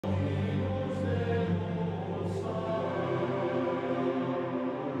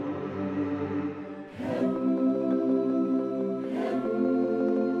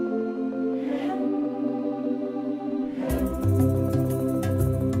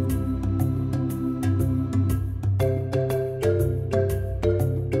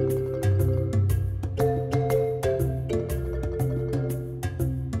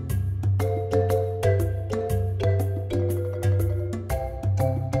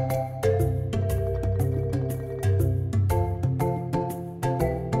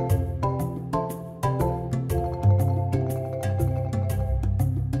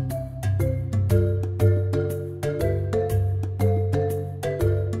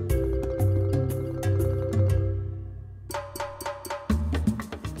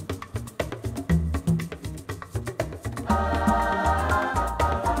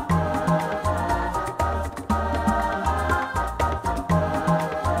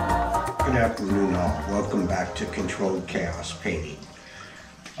Good afternoon all. Welcome back to Controlled Chaos Painting.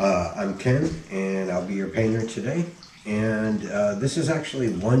 I'm Ken and I'll be your painter today. And this is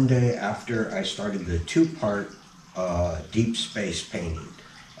actually one day after I started the two-part deep space painting,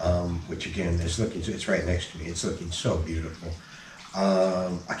 which again is looking, it's right next to me. It's looking so beautiful.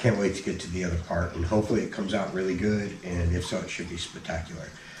 I can't wait to get to the other part, and hopefully it comes out really good, and if so, it should be spectacular.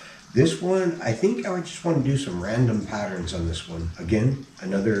 This one, I think I just want to do some random patterns on this one. Again,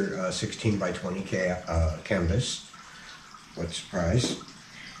 another 16 by 20 canvas. What a surprise.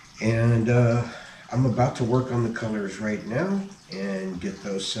 And I'm about to work on the colors right now and get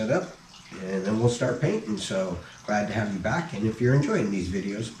those set up, and then we'll start painting. So glad to have you back, and if you're enjoying these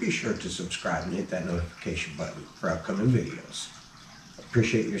videos, be sure to subscribe and hit that notification button for upcoming videos.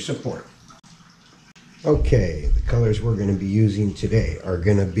 Appreciate your support. Okay, the colors we're going to be using today are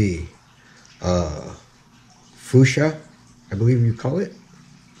going to be fuchsia, I believe you call it,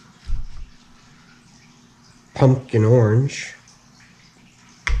 pumpkin orange,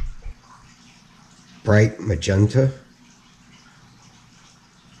 bright magenta,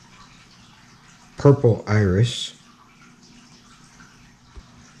 purple iris,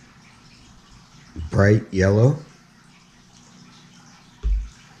 bright yellow,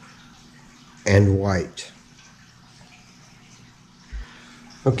 and white.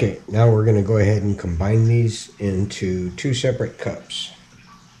 Okay, now we're going to go ahead and combine these into two separate cups.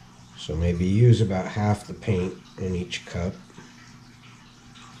 So maybe use about half the paint in each cup.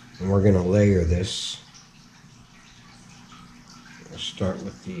 And we're going to layer this. We'll start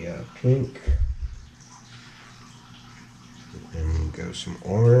with the pink. And go some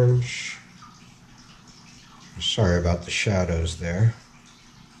orange. Sorry about the shadows there.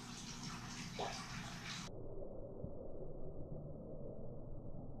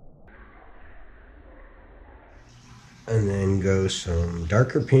 And then go some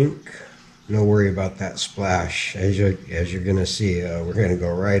darker pink. No worry about that splash. As you're gonna see, we're gonna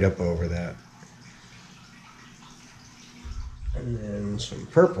go right up over that. And then some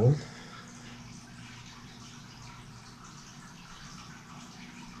purple.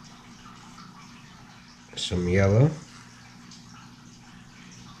 Some yellow.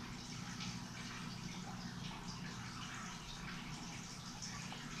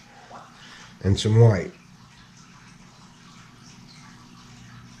 And some white.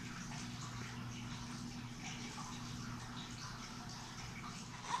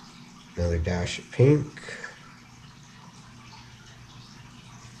 Another dash of pink,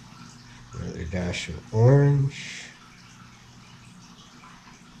 another dash of orange,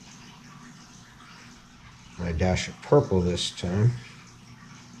 my dash of purple this time,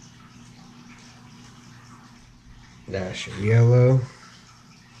 dash of yellow,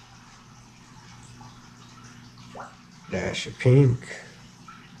 dash of pink,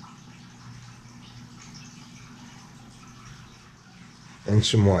 and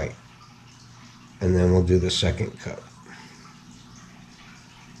some white. And then we'll do the second cup.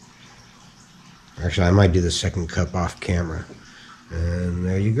 Actually, I might do the second cup off camera. And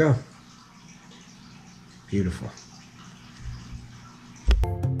there you go. Beautiful.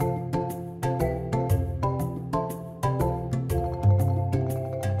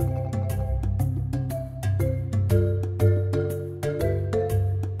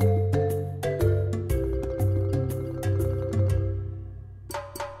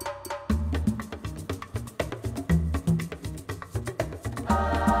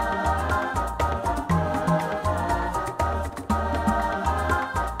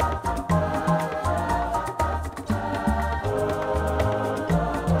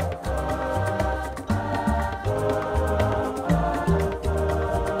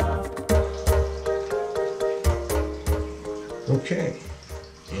 Okay,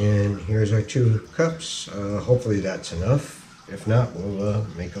 and here's our two cups. Hopefully that's enough. If not, we'll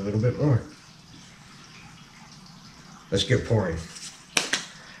make a little bit more. Let's get pouring.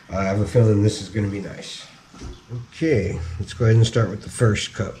 I have a feeling this is going to be nice. Okay, let's go ahead and start with the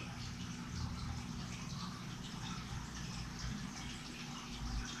first cup.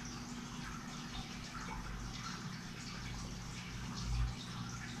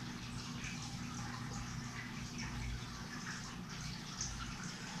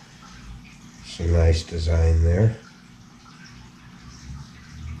 Some nice design there.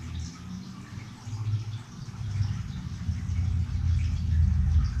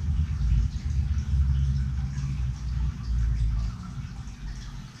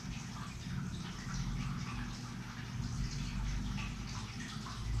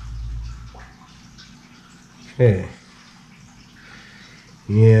 Okay.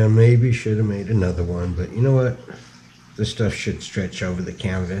 Yeah, maybe should have made another one, but you know what? This stuff should stretch over the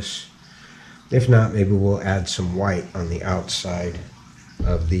canvas. If not, maybe we'll add some white on the outside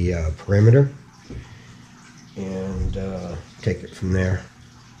of the perimeter and take it from there.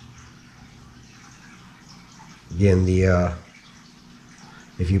 Again,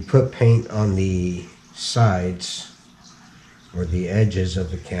 if you put paint on the sides or the edges of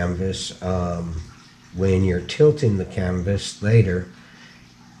the canvas, when you're tilting the canvas later,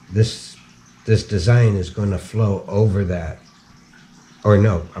 this design is going to flow over that. Or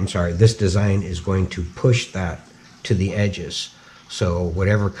no, I'm sorry, this design is going to push that to the edges. So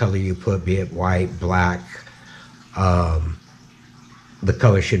whatever color you put, be it white, black, the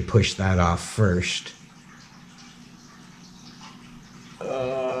color should push that off first.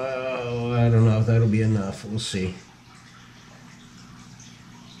 I don't know if that'll be enough. We'll see.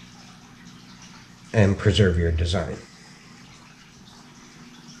 And preserve your design.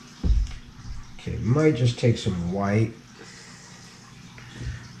 Okay, might just take some white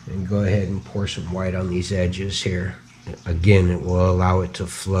and go ahead and pour some white on these edges here. Again, it will allow it to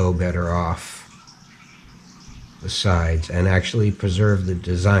flow better off the sides and actually preserve the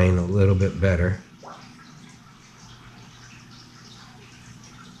design a little bit better.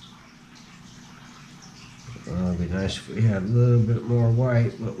 It'd be nice if we had a little bit more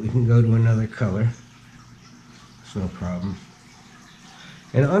white, but we can go to another color. It's no problem.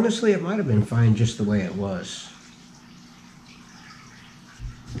 And honestly, it might have been fine just the way it was.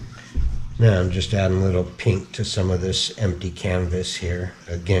 Now I'm just adding a little pink to some of this empty canvas here.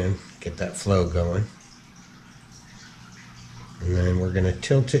 Again, get that flow going. And then we're going to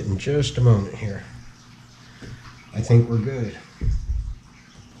tilt it in just a moment here. I think we're good.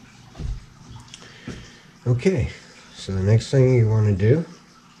 Okay, so the next thing you want to do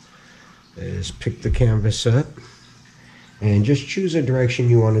is pick the canvas up and just choose a direction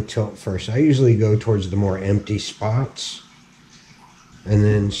you want to tilt first. I usually go towards the more empty spots and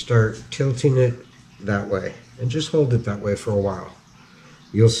then start tilting it that way and just hold it that way for a while.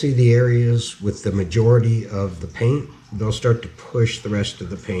 You'll see the areas with the majority of the paint, they'll start to push the rest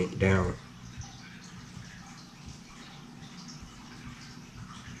of the paint down.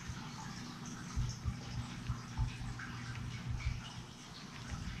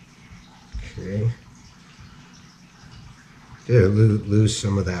 Okay. Did lose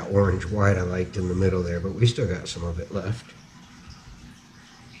some of that orange white I liked in the middle there, but we still got some of it left.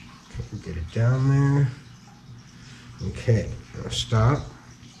 Okay, get it down there. Okay, now stop.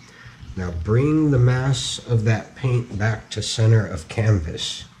 Now bring the mass of that paint back to center of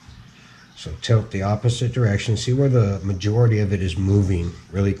canvas. So tilt the opposite direction. See where the majority of it is moving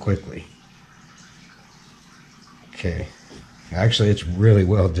really quickly. Okay, actually it's really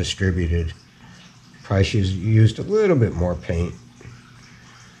well distributed. Probably should have used a little bit more paint.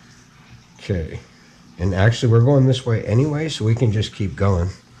 Okay, and actually we're going this way anyway, so we can just keep going.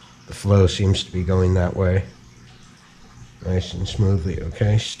 The flow seems to be going that way. Nice and smoothly.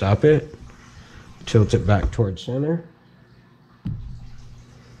 Okay, stop it. Tilt it back towards center.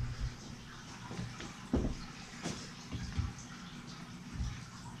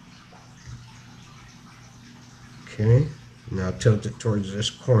 Okay, now tilt it towards this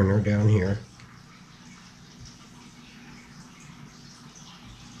corner down here.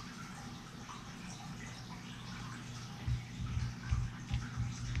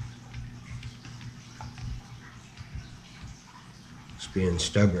 Being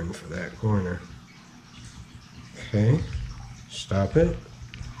stubborn for that corner. Okay, stop it.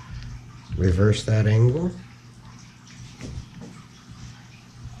 Reverse that angle.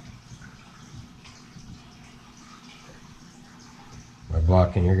 Am I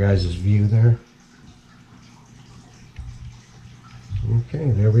blocking your guys' view there?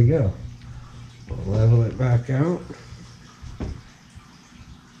 Okay, there we go. We'll level it back out.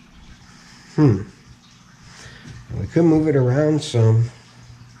 We could move it around some,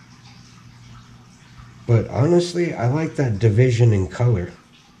 but honestly, I like that division in color.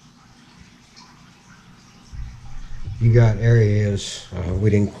 You got areas, we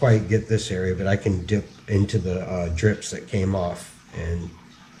didn't quite get this area, but I can dip into the drips that came off and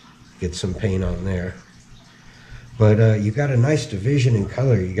get some paint on there. But you got a nice division in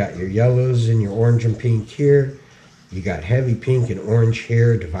color. You got your yellows and your orange and pink here. You got heavy pink and orange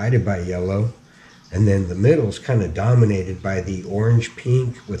here divided by yellow. And then the middle is kind of dominated by the orange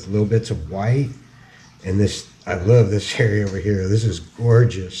pink with little bits of white. And this, I love this area over here. This is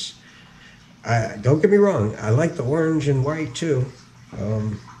gorgeous. Don't get me wrong, I like the orange and white too.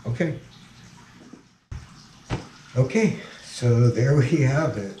 Okay. Okay, so there we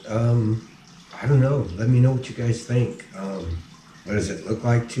have it. I don't know, let me know what you guys think. What does it look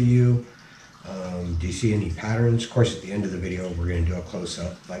like to you? Do you see any patterns? Of course, at the end of the video, we're gonna do a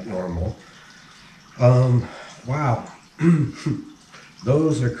close-up like normal. Wow.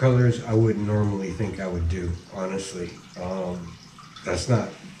 Those are colors I wouldn't normally think I would do, honestly. That's not,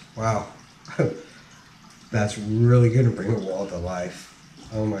 wow. That's really going to bring a wall to life.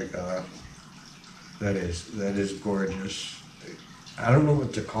 Oh my God. That is gorgeous. I don't know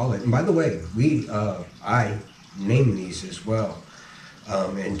what to call it. And by the way, I name these as well,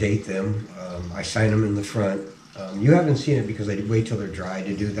 and date them. I sign them in the front. You haven't seen it because I wait till they're dry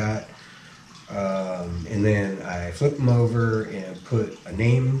to do that. And then I flip them over and put a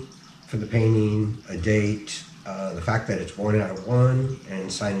name for the painting, a date, the fact that it's 1 out of 1,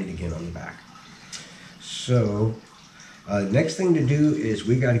 and sign it again on the back. So next thing to do is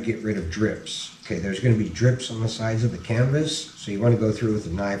we got to get rid of drips. Okay, there's going to be drips on the sides of the canvas, so you want to go through with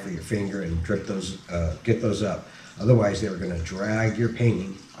a knife or your finger and drip those, get those up. Otherwise, they're going to drag your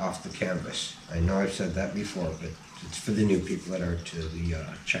painting off the canvas. I know I've said that before, but it's for the new people that are to the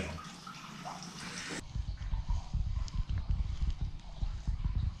channel.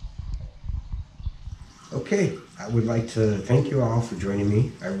 Okay, I would like to thank you all for joining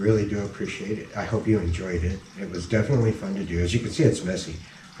me. I really do appreciate it. I hope you enjoyed it. It was definitely fun to do. As you can see, it's messy.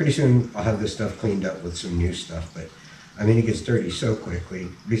 Pretty soon I'll have this stuff cleaned up with some new stuff, but I mean, it gets dirty so quickly.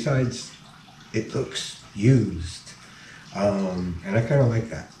 Besides, it looks used, and I kind of like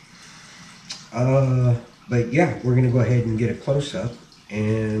that. But yeah, we're gonna go ahead and get a close-up,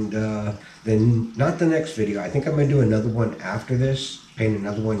 and then not the next video. I think I'm gonna do another one after this. Paint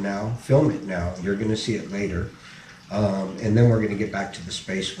another one now, film it now, you're going to see it later, and then we're going to get back to the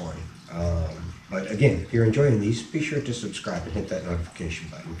space one. But again, if you're enjoying these, be sure to subscribe and hit that notification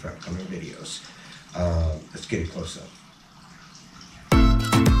button for upcoming videos. Let's get a close-up.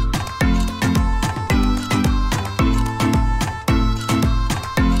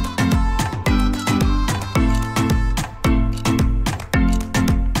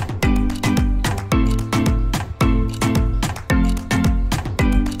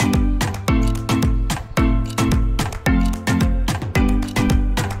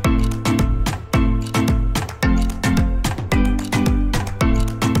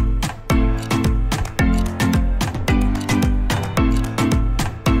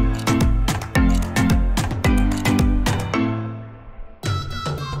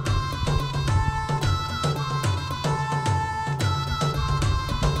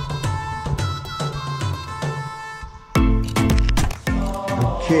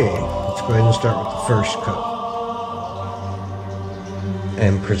 Okay, let's go ahead and start with the first coat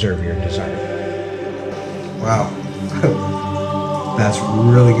and preserve your design. Wow, that's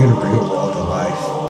really going to bring a wall